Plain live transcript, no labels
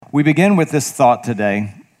We begin with this thought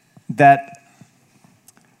today that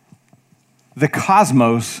the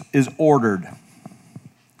cosmos is ordered,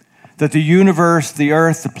 that the universe, the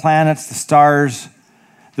earth, the planets, the stars,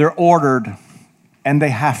 they're ordered, and they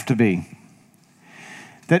have to be.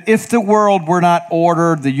 That if the world were not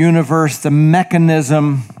ordered, the universe, the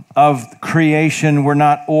mechanism of creation were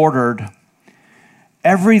not ordered,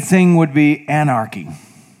 everything would be anarchy.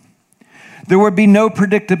 There would be no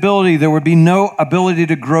predictability. There would be no ability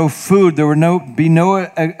to grow food. There would be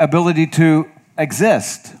no ability to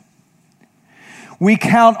exist. We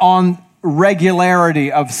count on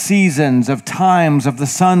regularity of seasons, of times, of the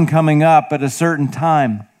sun coming up at a certain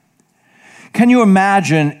time. Can you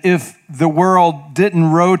imagine if the world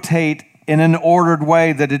didn't rotate in an ordered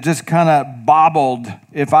way, that it just kind of bobbled?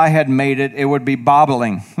 If I had made it, it would be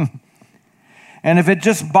bobbling. And if it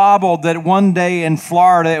just bobbled, that one day in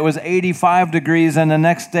Florida it was 85 degrees and the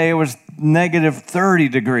next day it was negative 30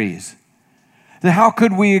 degrees. Then how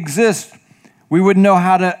could we exist? We wouldn't know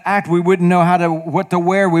how to act. We wouldn't know what to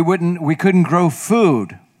wear. We couldn't grow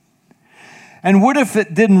food. And what if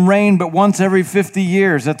it didn't rain but once every 50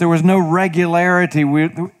 years, that there was no regularity,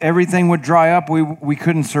 everything would dry up, we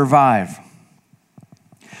couldn't survive?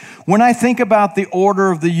 When I think about the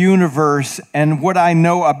order of the universe and what I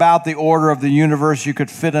know about the order of the universe, you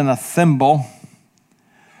could fit in a thimble.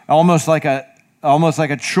 Almost like a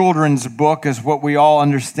children's book is what we all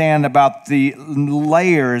understand about the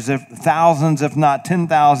layers, if thousands, if not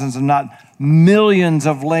 10,000s, if not millions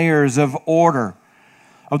of layers of order,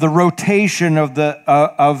 of the rotation of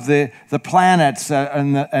the planets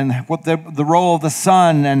and what the role of the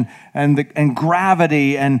sun and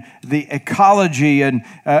gravity and the ecology and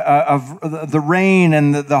of the rain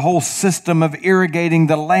and the whole system of irrigating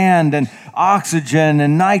the land and oxygen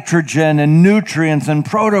and nitrogen and nutrients and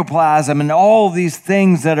protoplasm and all these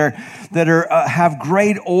things that have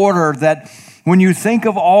great order. That when you think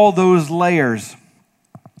of all those layers,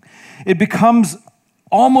 it becomes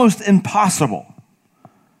almost impossible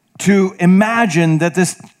to imagine that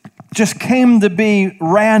this just came to be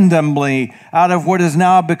randomly out of what has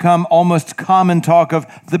now become almost common talk of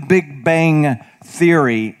the Big Bang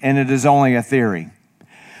theory, and it is only a theory.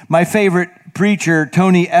 My favorite preacher,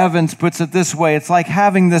 Tony Evans, puts it this way: it's like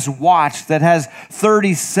having this watch that has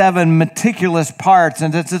 37 meticulous parts,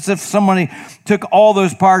 and it's as if somebody took all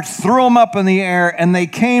those parts, threw them up in the air, and they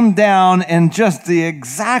came down in just the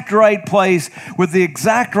exact right place with the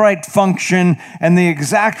exact right function and the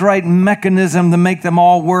exact right mechanism to make them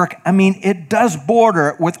all work. I mean, it does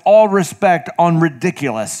border, with all respect, on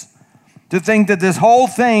ridiculous to think that this whole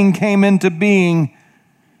thing came into being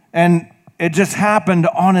and it just happened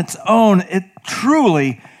on its own. It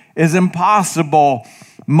truly is impossible.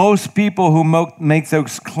 Most people who make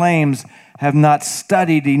those claims have not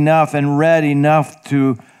studied enough and read enough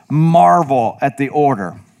to marvel at the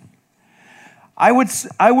order. I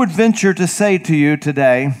would venture to say to you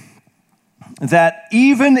today that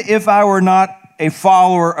even if I were not a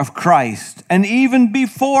follower of Christ, and even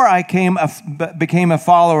before I became a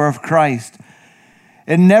follower of Christ,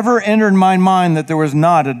 it never entered my mind that there was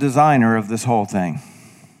not a designer of this whole thing.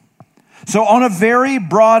 So on a very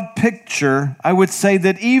broad picture, I would say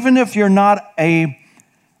that even if you're not a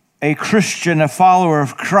Christian, a follower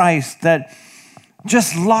of Christ, that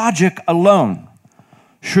just logic alone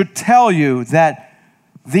should tell you that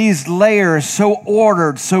these layers, so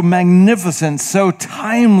ordered, so magnificent, so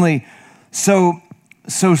timely, so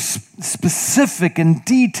specific and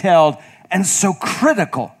detailed, and so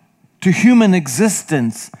critical to human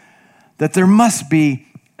existence, that there must be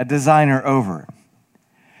a designer over it.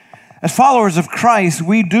 As followers of Christ,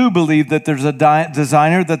 we do believe that there's a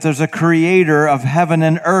designer, that there's a creator of heaven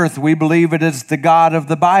and earth. We believe it is the God of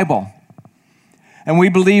the Bible. And we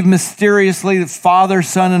believe mysteriously that Father,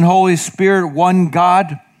 Son, and Holy Spirit, one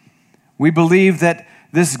God. We believe that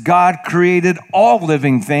this God created all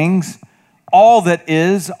living things, all that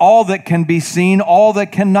is, all that can be seen, all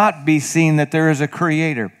that cannot be seen, that there is a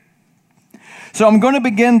creator. So I'm going to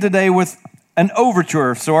begin today with an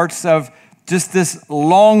overture of sorts of just this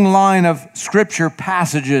long line of scripture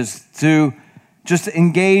passages to just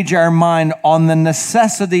engage our mind on the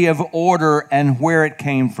necessity of order and where it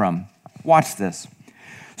came from. Watch this.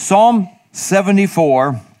 Psalm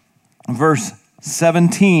 74, verse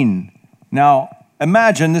 17. Now,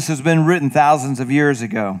 imagine this has been written thousands of years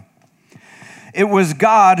ago. It was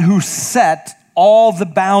God who set all the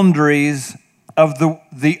boundaries of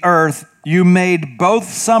the earth. You made both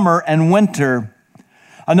summer and winter.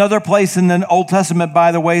 Another place in the Old Testament,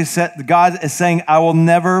 by the way, God is saying, I will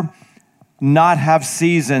never not have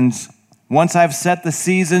seasons. Once I've set the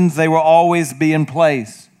seasons, they will always be in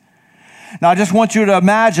place. Now, I just want you to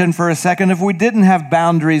imagine for a second if we didn't have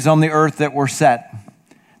boundaries on the earth that were set,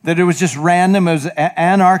 that it was just random, it was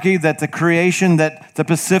anarchy, that the creation, that the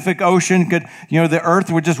Pacific Ocean could, the earth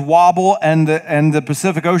would just wobble and the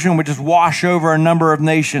Pacific Ocean would just wash over a number of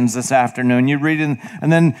nations this afternoon. You read it,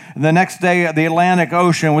 and then the next day the Atlantic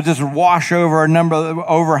Ocean would just wash over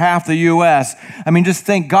over half the U.S. I mean, just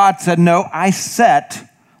think, God said, no, I set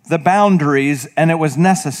the boundaries and it was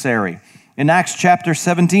necessary. In Acts chapter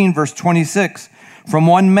 17, verse 26, from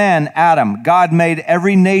one man, Adam, God made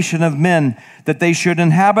every nation of men that they should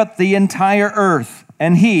inhabit the entire earth.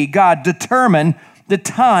 And he, God, determined the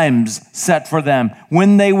times set for them,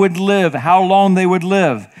 when they would live, how long they would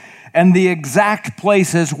live, and the exact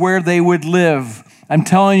places where they would live. I'm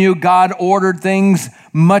telling you, God ordered things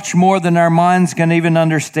much more than our minds can even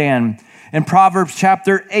understand. In Proverbs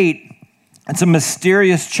chapter 8, it's a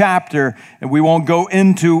mysterious chapter, and we won't go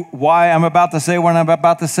into why I'm about to say what I'm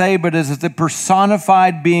about to say, but it's the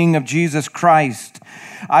personified being of Jesus Christ.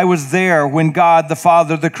 I was there when God, the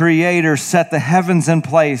Father, the Creator, set the heavens in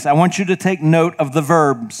place. I want you to take note of the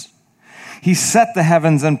verbs. He set the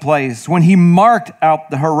heavens in place. When he marked out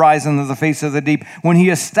the horizon of the face of the deep, when he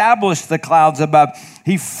established the clouds above,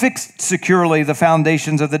 he fixed securely the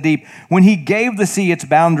foundations of the deep. When he gave the sea its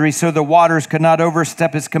boundaries so the waters could not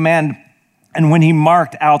overstep his command, and when he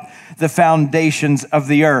marked out the foundations of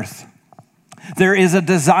the earth. There is a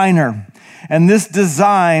designer, and this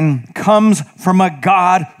design comes from a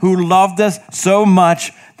God who loved us so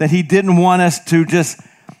much that he didn't want us to just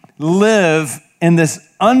live in this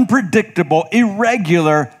unpredictable,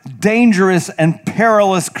 irregular, dangerous, and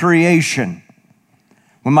perilous creation.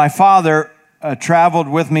 When my father traveled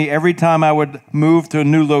with me every time I would move to a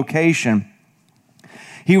new location,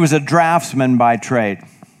 he was a draftsman by trade.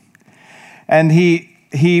 And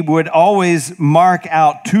he would always mark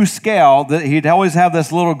out to scale, that he'd always have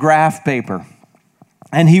this little graph paper.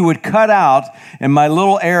 And he would cut out in my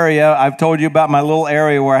little area. I've told you about my little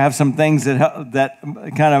area where I have some things that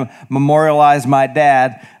kind of memorialize my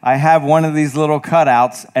dad. I have one of these little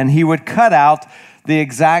cutouts, and he would cut out the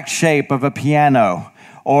exact shape of a piano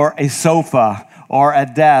or a sofa or a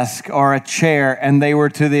desk or a chair, and they were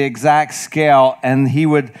to the exact scale, and he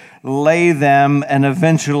would lay them and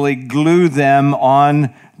eventually glue them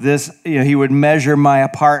on this. He would measure my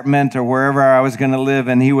apartment or wherever I was going to live,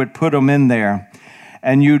 and he would put them in there.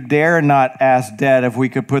 And you dare not ask Dad if we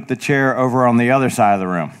could put the chair over on the other side of the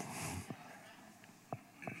room.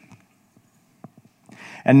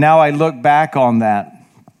 And now I look back on that,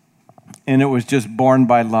 and it was just born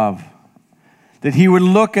by love. That he would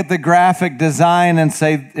look at the graphic design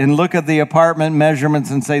and look at the apartment measurements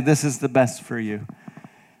and say, this is the best for you.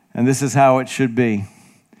 And this is how it should be.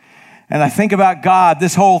 And I think about God.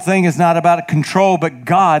 This whole thing is not about control, but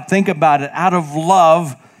God, think about it, out of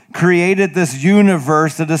love, created this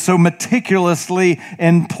universe that is so meticulously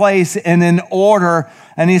in place and in order.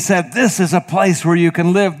 And he said, this is a place where you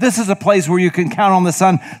can live. This is a place where you can count on the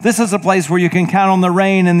sun. This is a place where you can count on the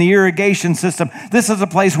rain and the irrigation system. This is a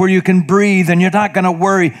place where you can breathe, and you're not going to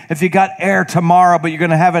worry if you got air tomorrow, but you're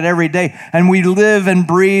going to have it every day. And we live and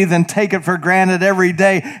breathe and take it for granted every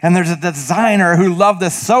day. And there's a designer who loved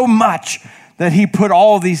us so much that he put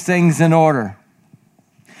all these things in order.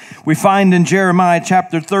 We find in Jeremiah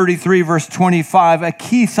chapter 33, verse 25, a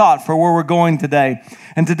key thought for where we're going today.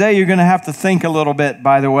 And today you're going to have to think a little bit,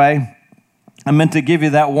 by the way. I meant to give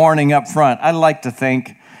you that warning up front. I like to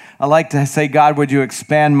think. I like to say, God, would you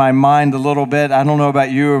expand my mind a little bit? I don't know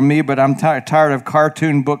about you or me, but I'm tired of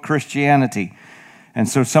cartoon book Christianity. And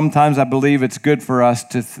so sometimes I believe it's good for us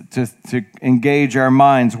to engage our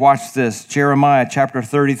minds. Watch this. Jeremiah chapter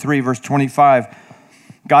 33, verse 25.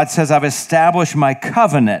 God says, I've established my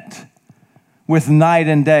covenant with night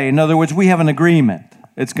and day. In other words, we have an agreement.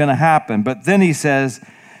 It's going to happen. But then he says,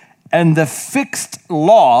 and the fixed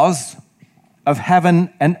laws of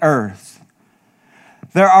heaven and earth.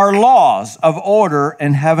 There are laws of order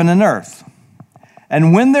in heaven and earth.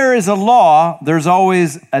 And when there is a law, there's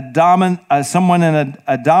always someone in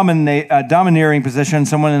a domineering position,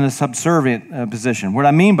 someone in a subservient position. What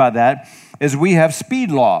I mean by that is we have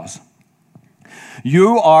speed laws.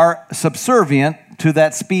 You are subservient to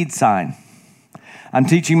that speed sign. I'm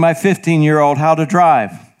teaching my 15-year-old how to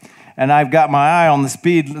drive, and I've got my eye on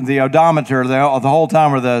the odometer the whole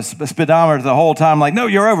time, or the speedometer the whole time, like, no,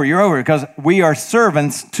 you're over, because we are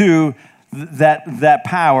servants to that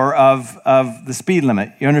power of the speed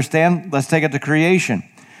limit. You understand? Let's take it to creation.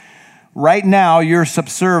 Right now, you're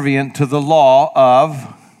subservient to the law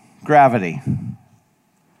of gravity.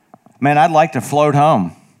 Man, I'd like to float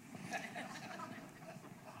home.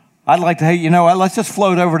 I'd like to, hey, you know what, let's just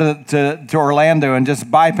float over to Orlando and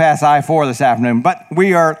just bypass I-4 this afternoon. But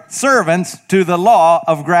we are servants to the law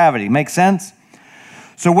of gravity. Make sense?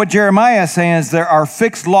 So what Jeremiah is saying is there are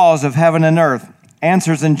fixed laws of heaven and earth.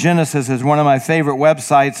 Answers in Genesis is one of my favorite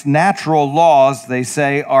websites. Natural laws, they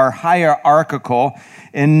say, are hierarchical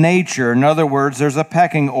in nature. In other words, there's a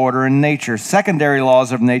pecking order in nature. Secondary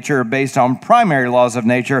laws of nature are based on primary laws of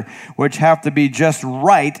nature, which have to be just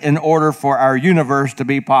right in order for our universe to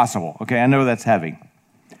be possible. Okay, I know that's heavy.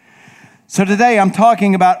 So today I'm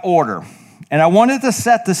talking about order, and I wanted to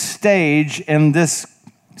set the stage in this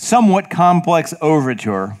somewhat complex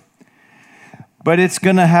overture, but it's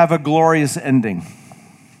going to have a glorious ending.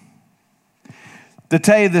 To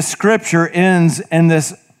tell you, the scripture ends in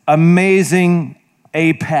this amazing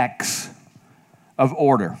apex of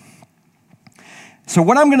order. So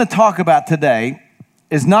what I'm going to talk about today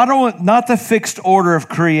is not the fixed order of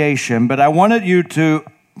creation, but I wanted you to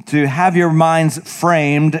have your minds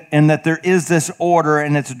framed in that there is this order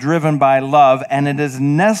and it's driven by love and it is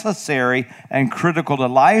necessary and critical to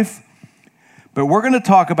life. But we're going to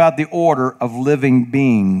talk about the order of living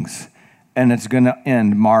beings, and it's going to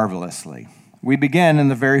end marvelously. We begin in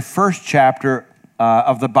the very first chapter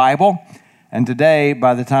of the Bible, and today,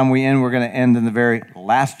 by the time we end, we're going to end in the very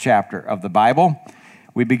last chapter of the Bible.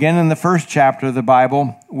 We begin in the first chapter of the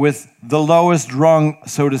Bible with the lowest rung,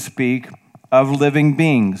 so to speak, of living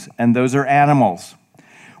beings, and those are animals.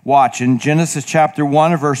 Watch, in Genesis chapter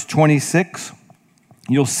 1, verse 26,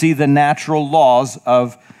 you'll see the natural laws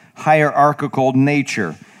of hierarchical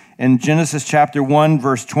nature. In Genesis chapter 1,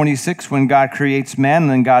 verse 26, when God creates man,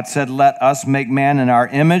 and then God said, let us make man in our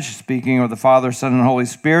image, speaking of the Father, Son, and Holy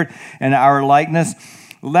Spirit, in our likeness.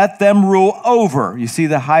 Let them rule over. You see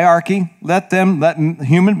the hierarchy? Let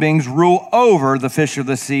human beings rule over the fish of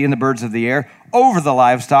the sea and the birds of the air, over the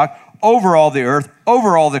livestock, over all the earth,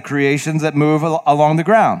 over all the creations that move along the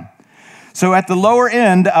ground. So at the lower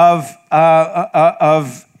end of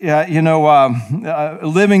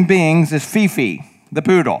living beings is Fifi, the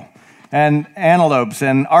poodle, and antelopes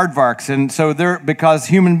and aardvarks. And so because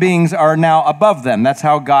human beings are now above them. That's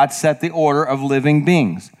how God set the order of living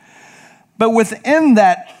beings. But within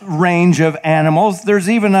that range of animals, there's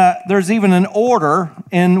even an order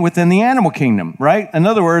within the animal kingdom, right? In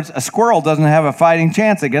other words, a squirrel doesn't have a fighting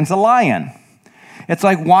chance against a lion. It's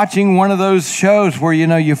like watching one of those shows where,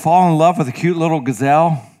 you fall in love with a cute little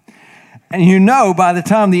gazelle. And by the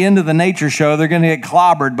time the end of the nature show, they're going to get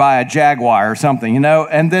clobbered by a jaguar or something,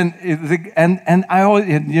 And then, and I always,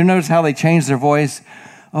 you notice how they change their voice?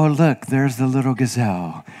 Oh, look, there's the little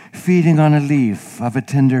gazelle feeding on a leaf of a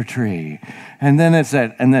tender tree. And then it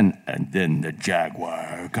said, and then the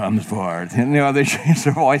jaguar comes forth. And, they change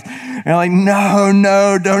their voice. And they're like,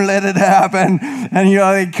 no, don't let it happen. And,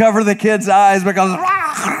 they cover the kids' eyes because,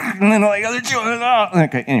 and then like, other children.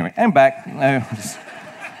 Okay, anyway, I'm back. Just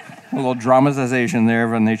a little dramatization there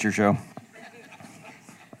of a nature show.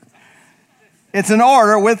 It's an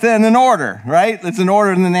order within an order, right? It's an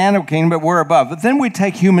order in the animal kingdom, but we're above. But then we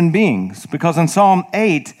take human beings, because in Psalm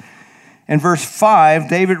 8, in verse 5,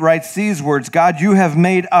 David writes these words, God, you have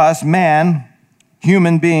made us, man,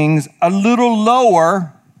 human beings, a little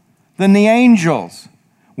lower than the angels.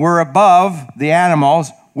 We're above the animals.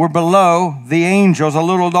 We're below the angels, a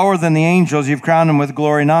little lower than the angels. You've crowned them with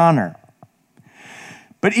glory and honor.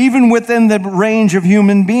 But even within the range of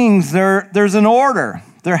human beings, there's an order.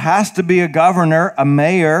 There has to be a governor, a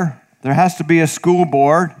mayor. There has to be a school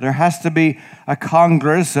board. There has to be a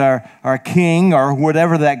Congress or a king or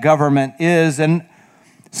whatever that government is. And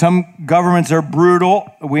some governments are brutal.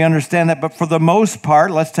 We understand that. But for the most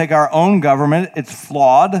part, let's take our own government. It's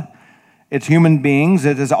flawed. It's human beings.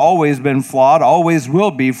 It has always been flawed, always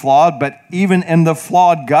will be flawed. But even in the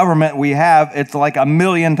flawed government we have, it's like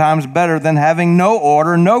 1,000,000 times better than having no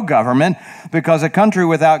order, no government. Because a country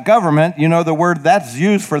without government, the word that's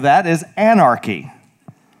used for that is anarchy.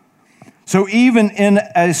 So even in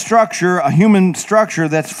a structure, a human structure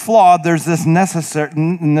that's flawed, there's this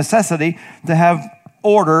necessity to have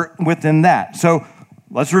order within that. So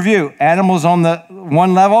let's review. Animals on the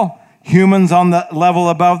one level, humans on the level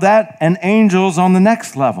above that, and angels on the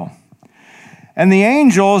next level. And the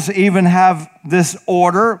angels even have this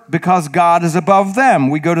order because God is above them.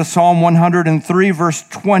 We go to Psalm 103, verse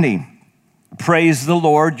 20. Praise the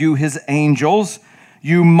Lord, you his angels,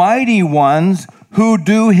 you mighty ones who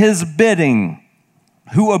do his bidding,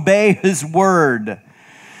 who obey his word.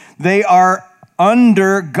 They are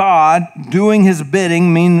under God, doing his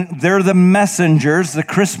bidding, mean they're the messengers. The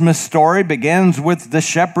Christmas story begins with the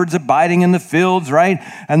shepherds abiding in the fields, right?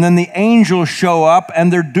 And then the angels show up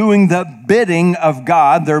and they're doing the bidding of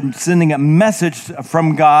God. They're sending a message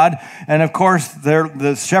from God. And of course,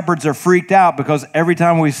 the shepherds are freaked out because every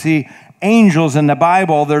time we see angels in the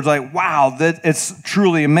Bible, there's like, wow, it's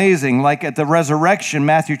truly amazing. Like at the resurrection,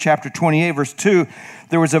 Matthew chapter 28, verse 2,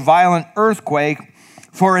 there was a violent earthquake.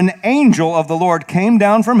 For an angel of the Lord came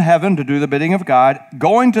down from heaven to do the bidding of God.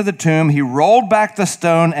 Going to the tomb, he rolled back the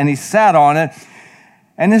stone and he sat on it.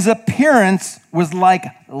 And his appearance was like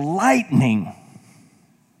lightning.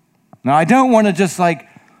 Now, I don't want to just like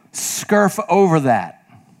scurf over that.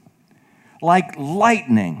 Like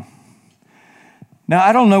lightning. Now,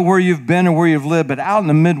 I don't know where you've been or where you've lived, but out in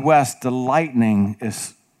the Midwest, the lightning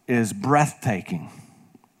is breathtaking.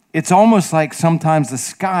 It's almost like sometimes the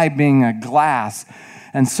sky being a glass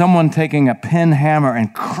and someone taking a pin hammer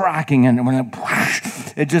and cracking, and when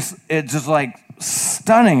it just like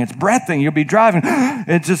stunning. It's breathtaking. You'll be driving.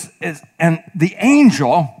 It just is. And the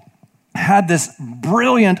angel had this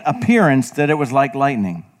brilliant appearance that it was like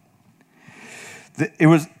lightning.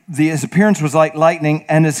 His appearance was like lightning,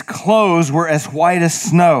 and his clothes were as white as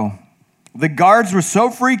snow. The guards were so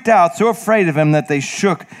freaked out, so afraid of him that they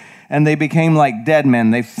shook, and they became like dead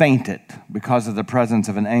men. They fainted because of the presence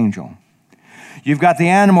of an angel. You've got the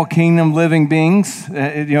animal kingdom, living beings,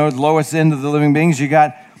 the lowest end of the living beings. You've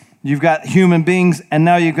got human beings, and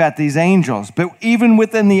now you've got these angels. But even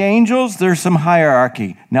within the angels, there's some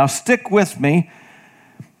hierarchy. Now stick with me,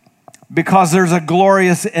 because there's a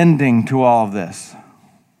glorious ending to all of this.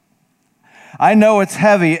 I know it's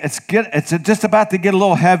heavy. It's just about to get a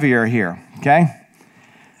little heavier here, okay?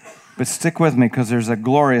 But stick with me, because there's a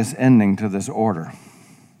glorious ending to this order.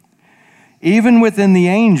 Even within the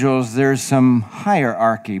angels, there's some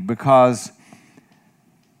hierarchy, because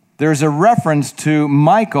there's a reference to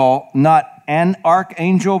Michael, not an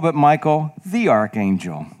archangel, but Michael, the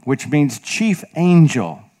archangel, which means chief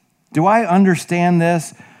angel. Do I understand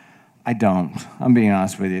this? I don't. I'm being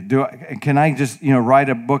honest with you. Can I just, write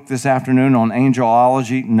a book this afternoon on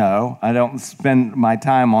angelology? No, I don't spend my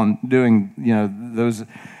time on doing, those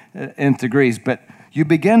nth degrees, but you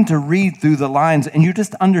begin to read through the lines and you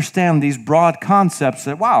just understand these broad concepts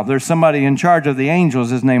that, wow, there's somebody in charge of the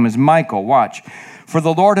angels. His name is Michael. Watch. For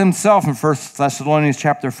the Lord himself, in 1 Thessalonians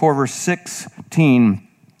chapter 4, verse 16,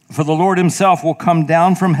 for the Lord himself will come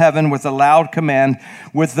down from heaven with a loud command,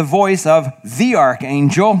 with the voice of the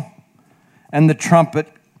archangel and the trumpet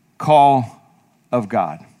call of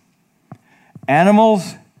God.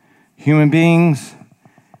 Animals, human beings,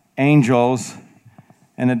 angels,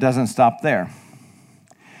 and it doesn't stop there.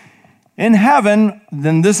 In heaven,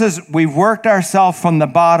 then we've worked ourselves from the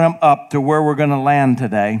bottom up to where we're going to land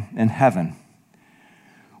today in heaven.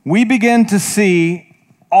 We begin to see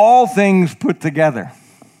all things put together.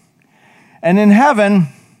 And in heaven,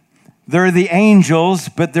 there are the angels,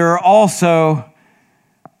 but there are also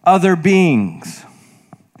other beings.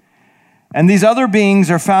 And these other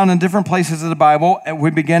beings are found in different places of the Bible. And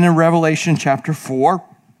we begin in Revelation chapter 4,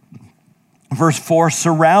 verse 4,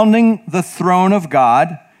 surrounding the throne of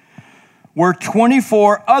God were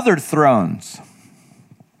 24 other thrones,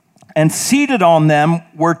 and seated on them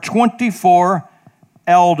were 24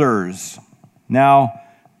 elders. Now,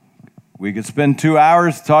 we could spend 2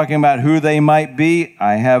 hours talking about who they might be.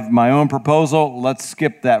 I have my own proposal. Let's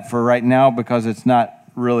skip that for right now, because it's not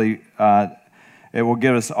really, it will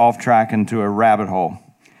get us off track into a rabbit hole.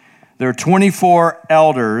 There are 24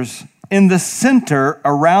 elders. In the center,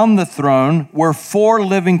 around the throne, were 4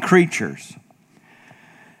 living creatures.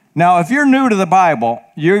 Now, if you're new to the Bible,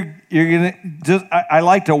 you're gonna just, I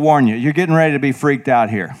like to warn you, you're getting ready to be freaked out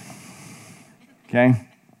here. Okay?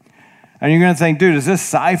 And you're going to think, dude, is this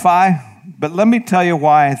sci-fi? But let me tell you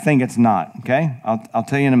why I think it's not, okay? I'll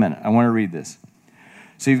tell you in a minute. I want to read this.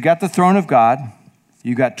 So you've got the throne of God.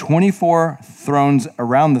 You've got 24 thrones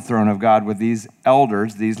around the throne of God with these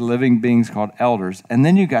elders, these living beings called elders. And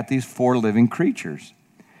then you got these 4 living creatures.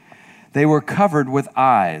 They were covered with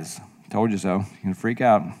eyes. Told you so. You're going to freak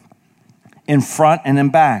out. In front and in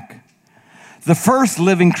back. The first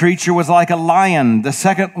living creature was like a lion. The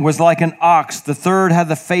second was like an ox. The third had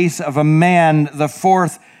the face of a man. The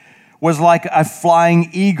fourth was like a flying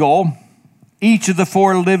eagle. Each of the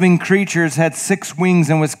 4 living creatures had 6 wings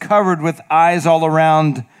and was covered with eyes all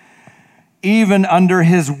around. Even under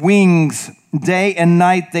his wings, day and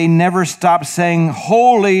night, they never stopped saying,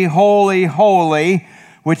 holy, holy, holy,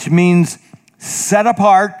 which means set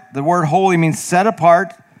apart. The word holy means set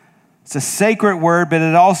apart. It's a sacred word, but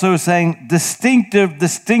it also is saying distinctive,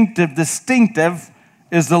 distinctive, distinctive.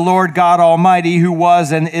 is the Lord God Almighty, who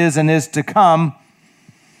was and is to come.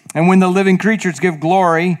 And when the living creatures give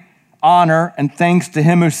glory, honor, and thanks to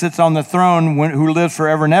him who sits on the throne, who lives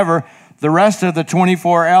forever and ever, the rest of the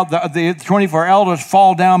 24 elders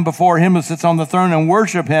fall down before him who sits on the throne and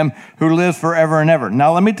worship him who lives forever and ever.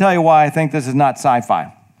 Now, let me tell you why I think this is not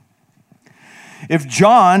sci-fi. If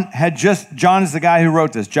John is the guy who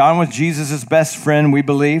wrote this. John was Jesus' best friend, we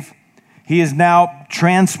believe. He is now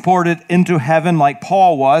transported into heaven like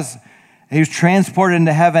Paul was. He was transported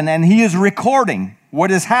into heaven, and he is recording what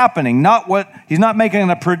is happening. He's not making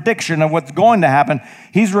a prediction of what's going to happen.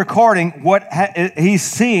 He's recording what he's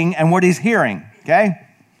seeing and what he's hearing, okay?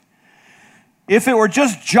 If it were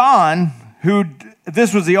just John,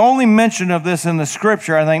 this was the only mention of this in the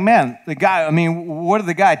scripture, I think, man, what did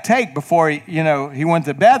the guy take before he went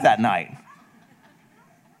to bed that night?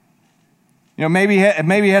 Maybe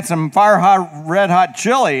he had some red hot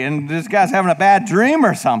chili and this guy's having a bad dream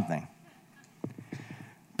or something.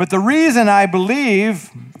 But the reason I believe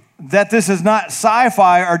that this is not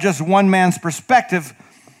sci-fi or just one man's perspective,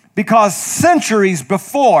 because centuries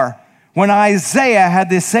before, when Isaiah had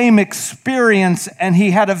the same experience and he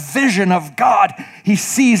had a vision of God, he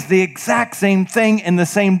sees the exact same thing in the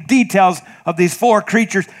same details of these four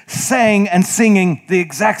creatures saying and singing the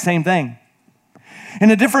exact same thing. In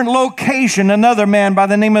a different location, another man by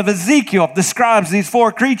the name of Ezekiel describes these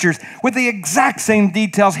four creatures with the exact same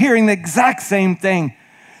details, hearing the exact same thing.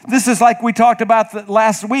 This is like we talked about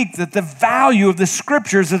last week, that the value of the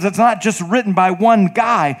scriptures is it's not just written by one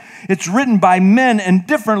guy. It's written by men in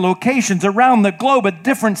different locations around the globe at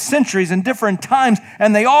different centuries and different times,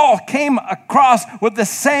 and they all came across with the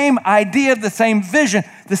same idea, the same vision,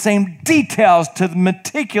 the same details to the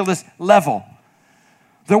meticulous level.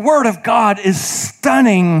 The Word of God is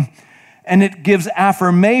stunning, and it gives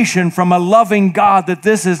affirmation from a loving God that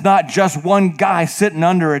this is not just one guy sitting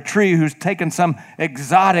under a tree who's taken some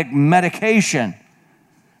exotic medication.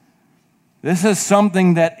 This is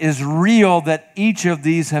something that is real that each of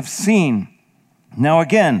these have seen. Now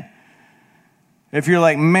again, if you're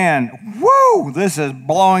like, man, woo, this is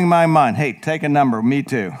blowing my mind. Hey, take a number, me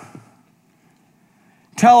too.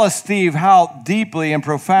 Tell us, Steve, how deeply and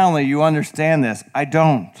profoundly you understand this. I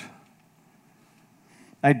don't.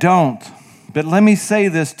 But let me say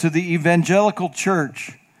this to the evangelical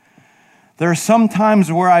church. There are some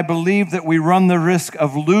times where I believe that we run the risk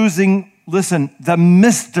of losing, the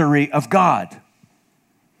mystery of God.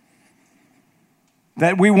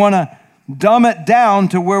 That we want to dumb it down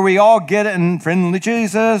to where we all get it in friendly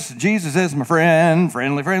Jesus. Jesus is my friend,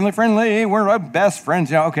 friendly. We're our best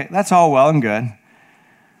friends. Okay, that's all well and good.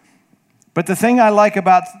 But the thing I like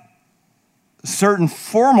about certain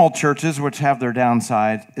formal churches, which have their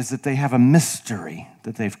downside, is that they have a mystery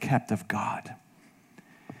that they've kept of God.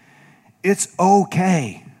 It's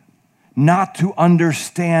okay not to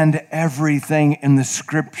understand everything in the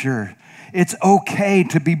scripture. It's okay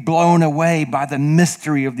to be blown away by the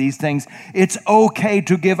mystery of these things. It's okay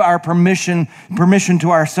to give our permission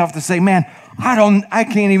to ourselves to say, man, I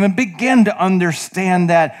can't even begin to understand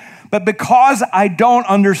that. But because I don't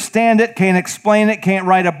understand it, can't explain it, can't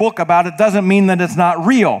write a book about it, doesn't mean that it's not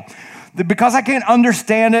real. Because I can't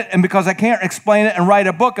understand it and because I can't explain it and write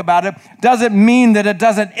a book about it, doesn't mean that it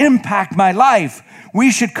doesn't impact my life.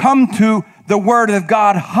 We should come to the Word of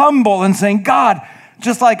God humble and saying, God,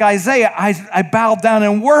 just like Isaiah, I bow down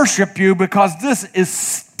and worship you because this is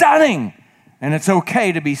stunning. And it's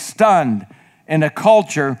okay to be stunned in a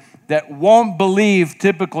culture that won't believe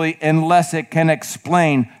typically unless it can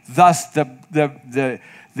explain, thus the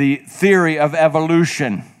theory of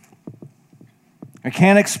evolution. I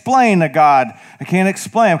can't explain a God. I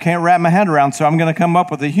can't wrap my head around, so I'm going to come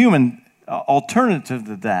up with a human alternative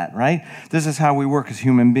to that, right? This is how we work as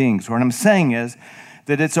human beings. What I'm saying is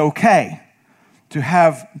that it's okay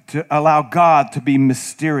to allow God to be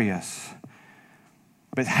mysterious.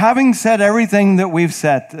 But having said everything that we've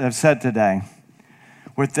said today,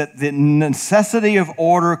 with the necessity of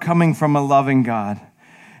order coming from a loving God,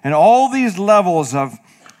 and all these levels of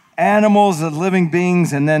animals, of living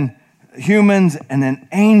beings, and then humans, and then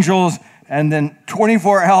angels, and then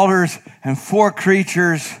 24 elders, and 4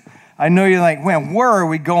 creatures. I know you're like, man, where are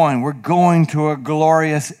we going? We're going to a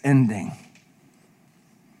glorious ending.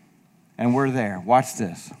 And we're there. Watch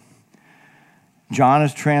this. John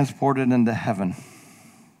is transported into heaven.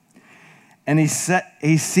 And he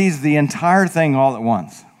sees the entire thing all at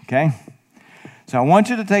once, okay? So I want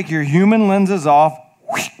you to take your human lenses off,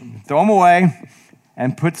 throw them away,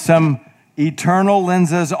 and put some eternal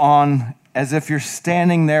lenses on as if you're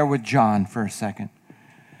standing there with John for a second.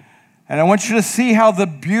 And I want you to see how the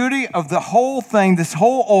beauty of the whole thing, this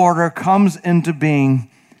whole order, comes into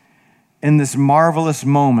being in this marvelous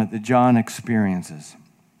moment that John experiences.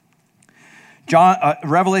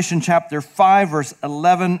 Revelation chapter 5, verse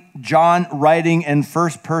 11, John writing in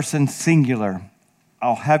first person singular.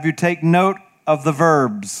 I'll have you take note of the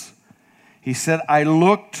verbs. He said, I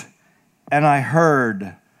looked and I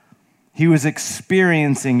heard. He was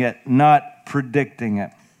experiencing it, not predicting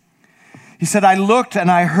it. He said, I looked and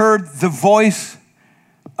I heard the voice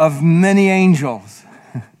of many angels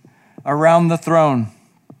around the throne.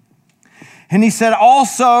 And he said,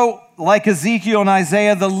 also, like Ezekiel and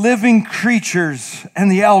Isaiah, the living creatures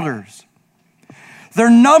and the elders. Their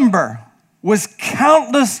number was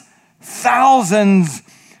countless thousands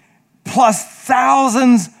plus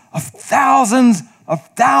thousands of thousands of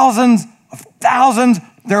thousands of thousands.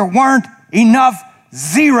 There weren't enough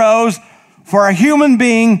zeros for a human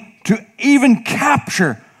being to even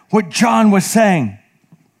capture what John was saying.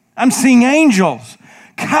 I'm seeing angels,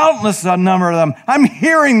 countless a number of them. I'm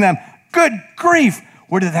hearing them. Good grief.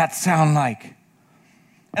 What did that sound like?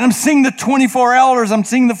 And I'm seeing the 24 elders. I'm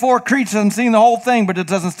seeing the 4 creatures. I'm seeing the whole thing, but it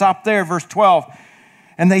doesn't stop there. Verse 12.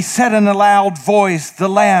 And they said in a loud voice, the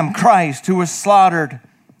Lamb, Christ, who was slaughtered,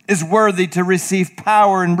 is worthy to receive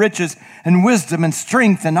power and riches and wisdom and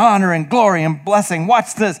strength and honor and glory and blessing.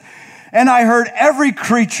 Watch this. And I heard every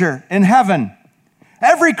creature in heaven,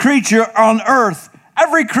 every creature on earth,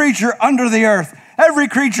 every creature under the earth, every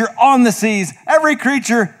creature on the seas, every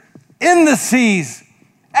creature in the seas,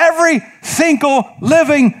 every single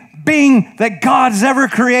living being that God's ever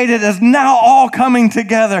created is now all coming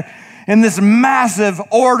together in this massive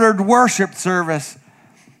ordered worship service.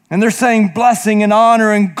 And they're saying blessing and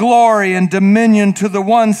honor and glory and dominion to the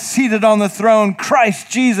one seated on the throne,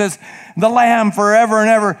 Christ Jesus, the Lamb forever and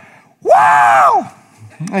ever. Wow!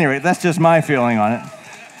 Anyway, that's just my feeling on it.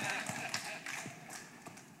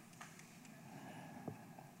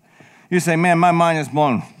 You say, man, my mind is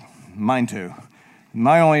blown. Mine too.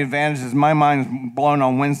 My only advantage is my mind is blown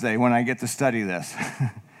on Wednesday when I get to study this.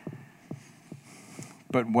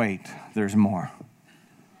 But wait, there's more.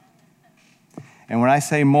 And when I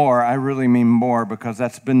say more, I really mean more because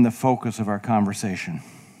that's been the focus of our conversation.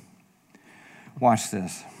 Watch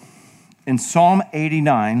this. In Psalm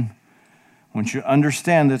 89, once you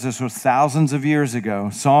understand that this was thousands of years ago,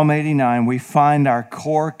 Psalm 89, we find our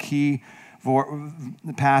core key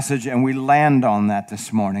passage, and we land on that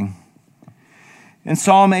this morning. In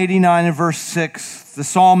Psalm 89 and verse 6, the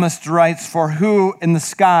psalmist writes, for who in the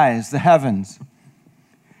skies, the heavens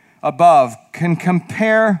above, can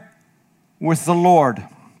compare with the Lord?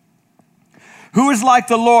 Who is like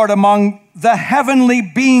the Lord among the heavenly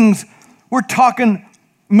beings? We're talking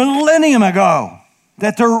millennium ago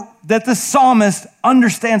that the psalmist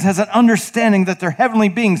understands, has an understanding that they're heavenly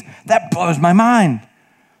beings. That blows my mind.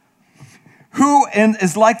 Who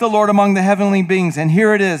is like the Lord among the heavenly beings? And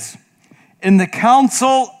here it is. In the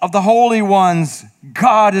council of the holy ones,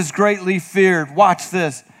 God is greatly feared. Watch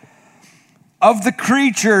this. Of the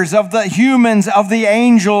creatures, of the humans, of the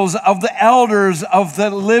angels, of the elders, of the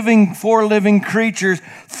living, 4 living creatures,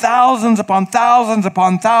 thousands upon thousands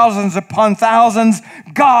upon thousands upon thousands,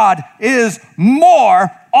 God is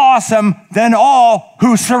more awesome than all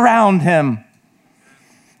who surround him.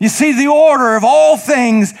 You see the order of all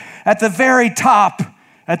things at the very top,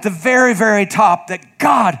 that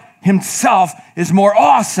God himself is more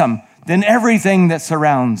awesome than everything that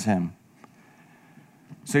surrounds him.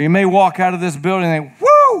 So you may walk out of this building and think,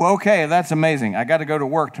 woo, okay, that's amazing. I got to go to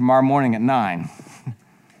work tomorrow morning at 9.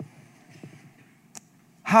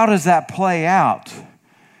 How does that play out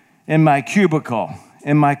in my cubicle,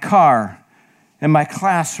 in my car, in my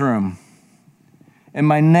classroom, in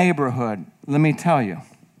my neighborhood? Let me tell you,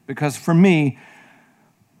 because for me,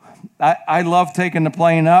 I love taking the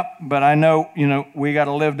plane up, but I know, we got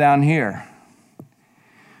to live down here.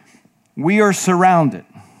 We are surrounded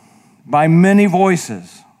by many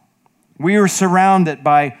voices. We are surrounded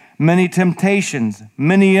by many temptations,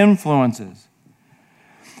 many influences.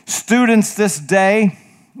 Students this day,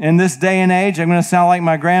 in this day and age, I'm going to sound like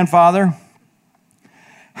my grandfather,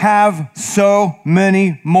 have so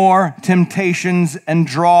many more temptations and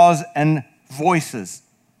draws and voices.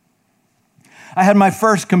 I had my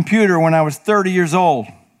first computer when I was 30 years old.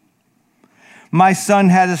 My son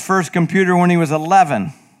had his first computer when he was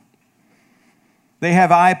 11. They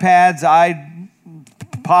have iPads,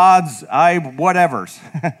 iPods, whatevers.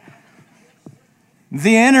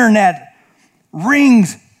 The internet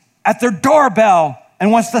rings at their doorbell and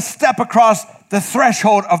wants to step across the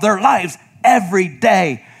threshold of their lives every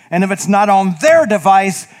day. And if it's not on their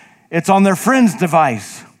device, it's on their friend's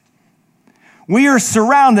device. We are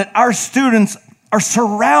surrounded. Our students are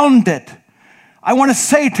surrounded. I want to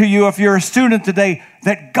say to you, if you're a student today,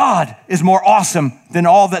 that God is more awesome than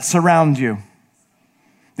all that surrounds you.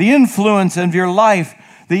 The influence of your life,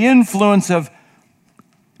 the influence of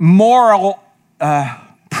moral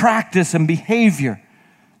practice and behavior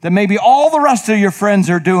that maybe all the rest of your friends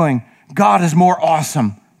are doing, God is more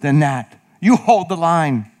awesome than that. You hold the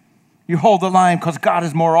line. You hold the line because God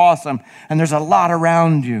is more awesome, and there's a lot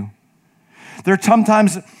around you. There are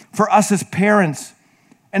sometimes for us as parents,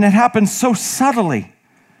 and it happens so subtly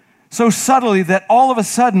that all of a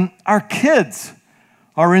sudden our kids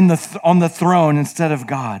are on the throne instead of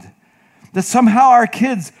God. That somehow our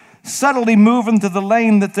kids subtly move into the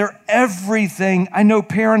lane that they're everything. I know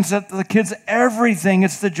parents that the kids everything.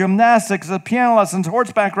 It's the gymnastics, the piano lessons,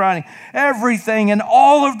 horseback riding, everything, and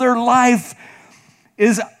all of their life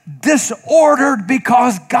is disordered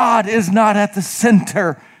because God is not at the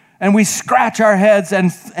center. And we scratch our heads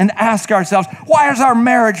and ask ourselves, why is our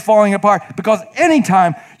marriage falling apart? Because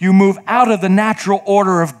anytime you move out of the natural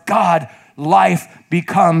order of God, life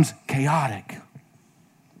becomes chaotic.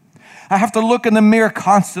 I have to look in the mirror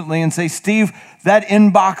constantly and say, Steve, that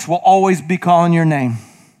inbox will always be calling your name.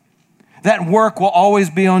 That work will always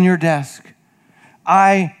be on your desk.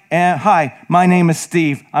 Hi, my name is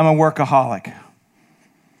Steve. I'm a workaholic.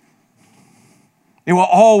 It will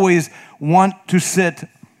always want to sit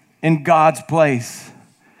in God's place.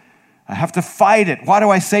 I have to fight it. Why do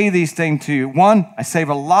I say these things to you? One, I save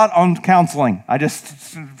a lot on counseling. I just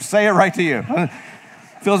say it right to you.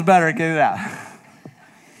 Feels better to get it out.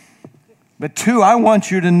 But two, I want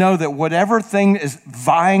you to know that whatever thing is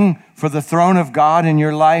vying for the throne of God in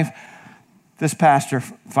your life, this pastor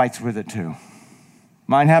fights with it too.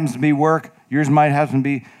 Mine happens to be work. Yours might happen to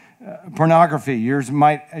be pornography. Yours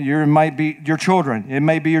might be your children. It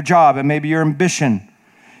may be your job. It may be your ambition.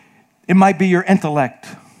 It might be your intellect.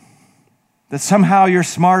 That somehow you're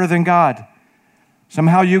smarter than God.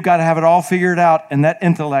 Somehow you got to have it all figured out, and that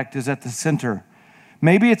intellect is at the center.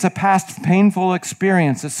 Maybe it's a past painful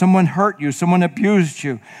experience that someone hurt you, someone abused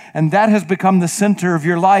you, and that has become the center of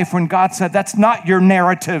your life when God said, that's not your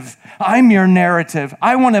narrative. I'm your narrative.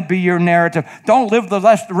 I want to be your narrative. Don't live the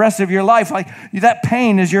rest of your life like that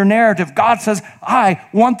pain is your narrative. God says, I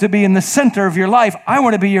want to be in the center of your life. I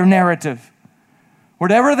want to be your narrative.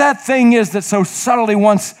 Whatever that thing is that so subtly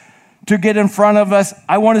wants to get in front of us,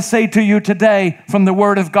 I want to say to you today from the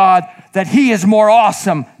Word of God that He is more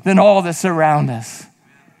awesome than all that surround us.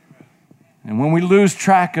 And when we lose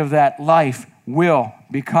track of that, life will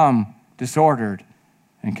become disordered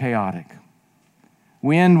and chaotic.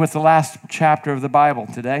 We end with the last chapter of the Bible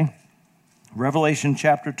today, Revelation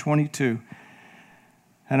chapter 22.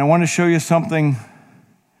 And I want to show you something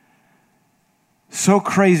so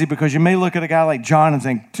crazy, because you may look at a guy like John and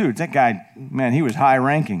think, dude, that guy, man, he was high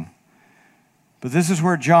ranking. But this is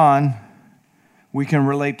where John, we can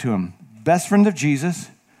relate to him. Best friend of Jesus,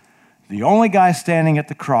 the only guy standing at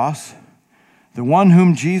the cross, the one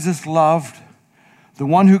whom Jesus loved, the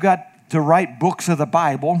one who got to write books of the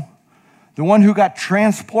Bible, the one who got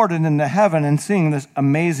transported into heaven and seeing this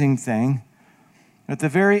amazing thing. At the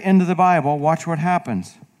very end of the Bible, watch what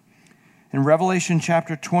happens. In Revelation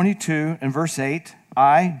chapter 22 and verse 8,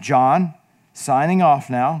 I, John, signing off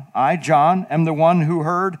now, I, John, am the one who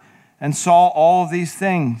heard and saw all of these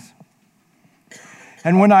things.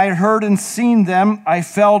 And when I had heard and seen them, I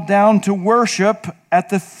fell down to worship at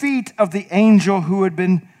the feet of the angel who had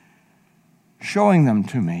been showing them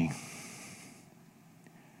to me.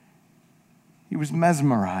 He was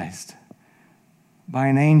mesmerized by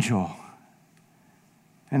an angel.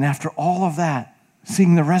 And after all of that,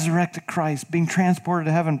 seeing the resurrected Christ, being transported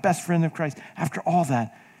to heaven, best friend of Christ, after all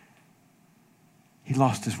that, he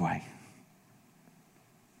lost his way.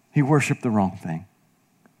 He worshiped the wrong thing.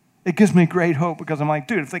 It gives me great hope because I'm like,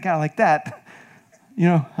 dude, if they got like that,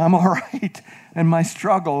 I'm all right. And my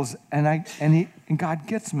struggles, and God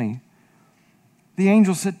gets me. The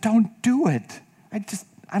angel said, don't do it. I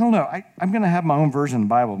don't know. I'm going to have my own version of the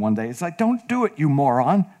Bible one day. It's like, don't do it, you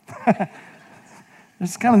moron.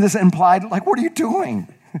 It's kind of this implied, like, what are you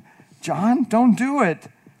doing? John, don't do it.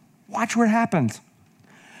 Watch what happens.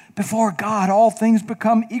 Before God, all things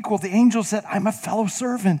become equal. The angel said, I'm a fellow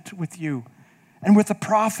servant with you and with the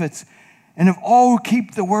prophets and of all who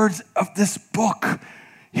keep the words of this book.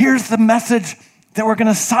 Here's the message that we're going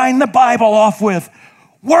to sign the Bible off with.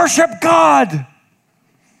 Worship God.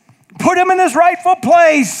 Put him in his rightful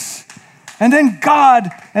place. And then God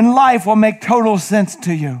and life will make total sense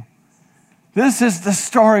to you. This is the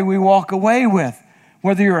story we walk away with.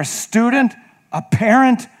 Whether you're a student, a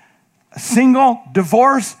parent, a single,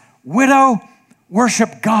 divorced, widow,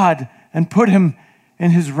 worship God and put him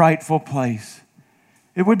in his rightful place.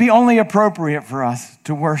 It would be only appropriate for us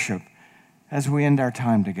to worship as we end our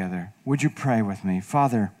time together. Would you pray with me?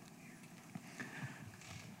 Father,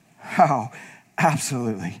 how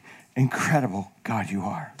absolutely incredible God you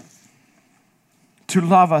are. To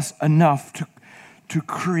love us enough to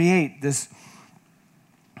create this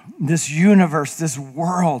universe, this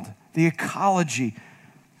world, the ecology,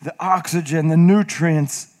 the oxygen, the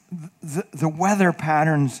nutrients, the weather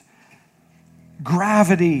patterns,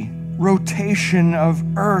 gravity, rotation of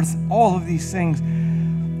earth, all of these things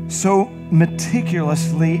so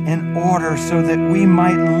meticulously in order so that we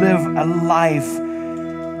might live a life,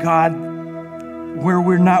 God, where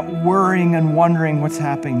we're not worrying and wondering what's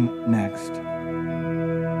happening next.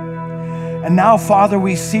 And now, Father,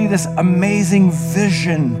 we see this amazing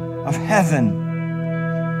vision of heaven,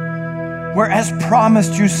 where, as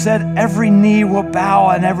promised, you said every knee will bow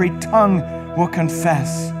and every tongue will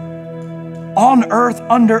confess. On earth,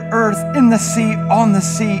 under earth, in the sea, on the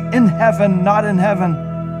sea, in heaven, not in heaven,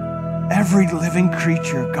 every living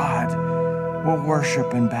creature, God, will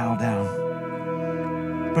worship and bow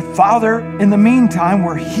down. But Father, in the meantime,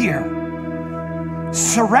 we're here,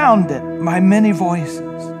 surrounded by many voices.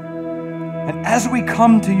 And as we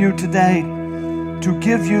come to you today to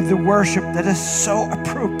give you the worship that is so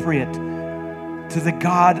appropriate to the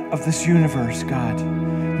God of this universe, God,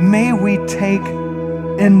 may we take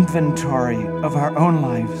inventory of our own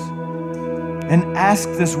lives and ask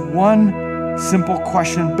this one simple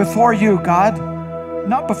question before you, God,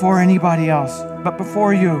 not before anybody else, but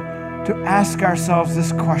before you, to ask ourselves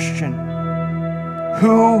this question: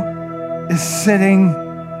 who is sitting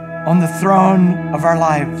on the throne of our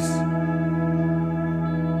lives?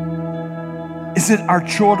 Is it our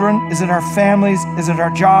children? Is it our families? Is it our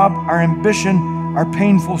job, our ambition, our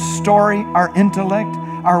painful story, our intellect,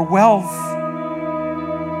 our wealth?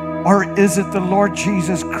 Or is it the Lord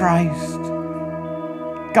Jesus Christ?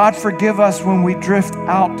 God, forgive us when we drift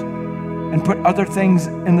out and put other things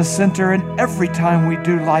in the center, and every time we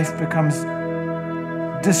do, life becomes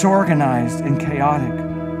disorganized and chaotic.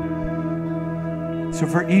 So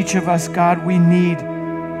for each of us, God, we need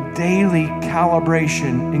daily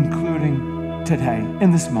calibration, including today,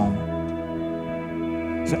 in this moment.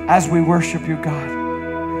 So as we worship you, God,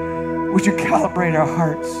 would you calibrate our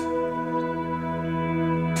hearts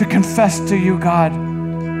to confess to you, God,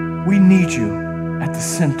 we need you at the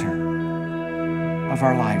center of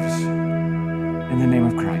our lives. In the name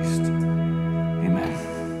of Christ.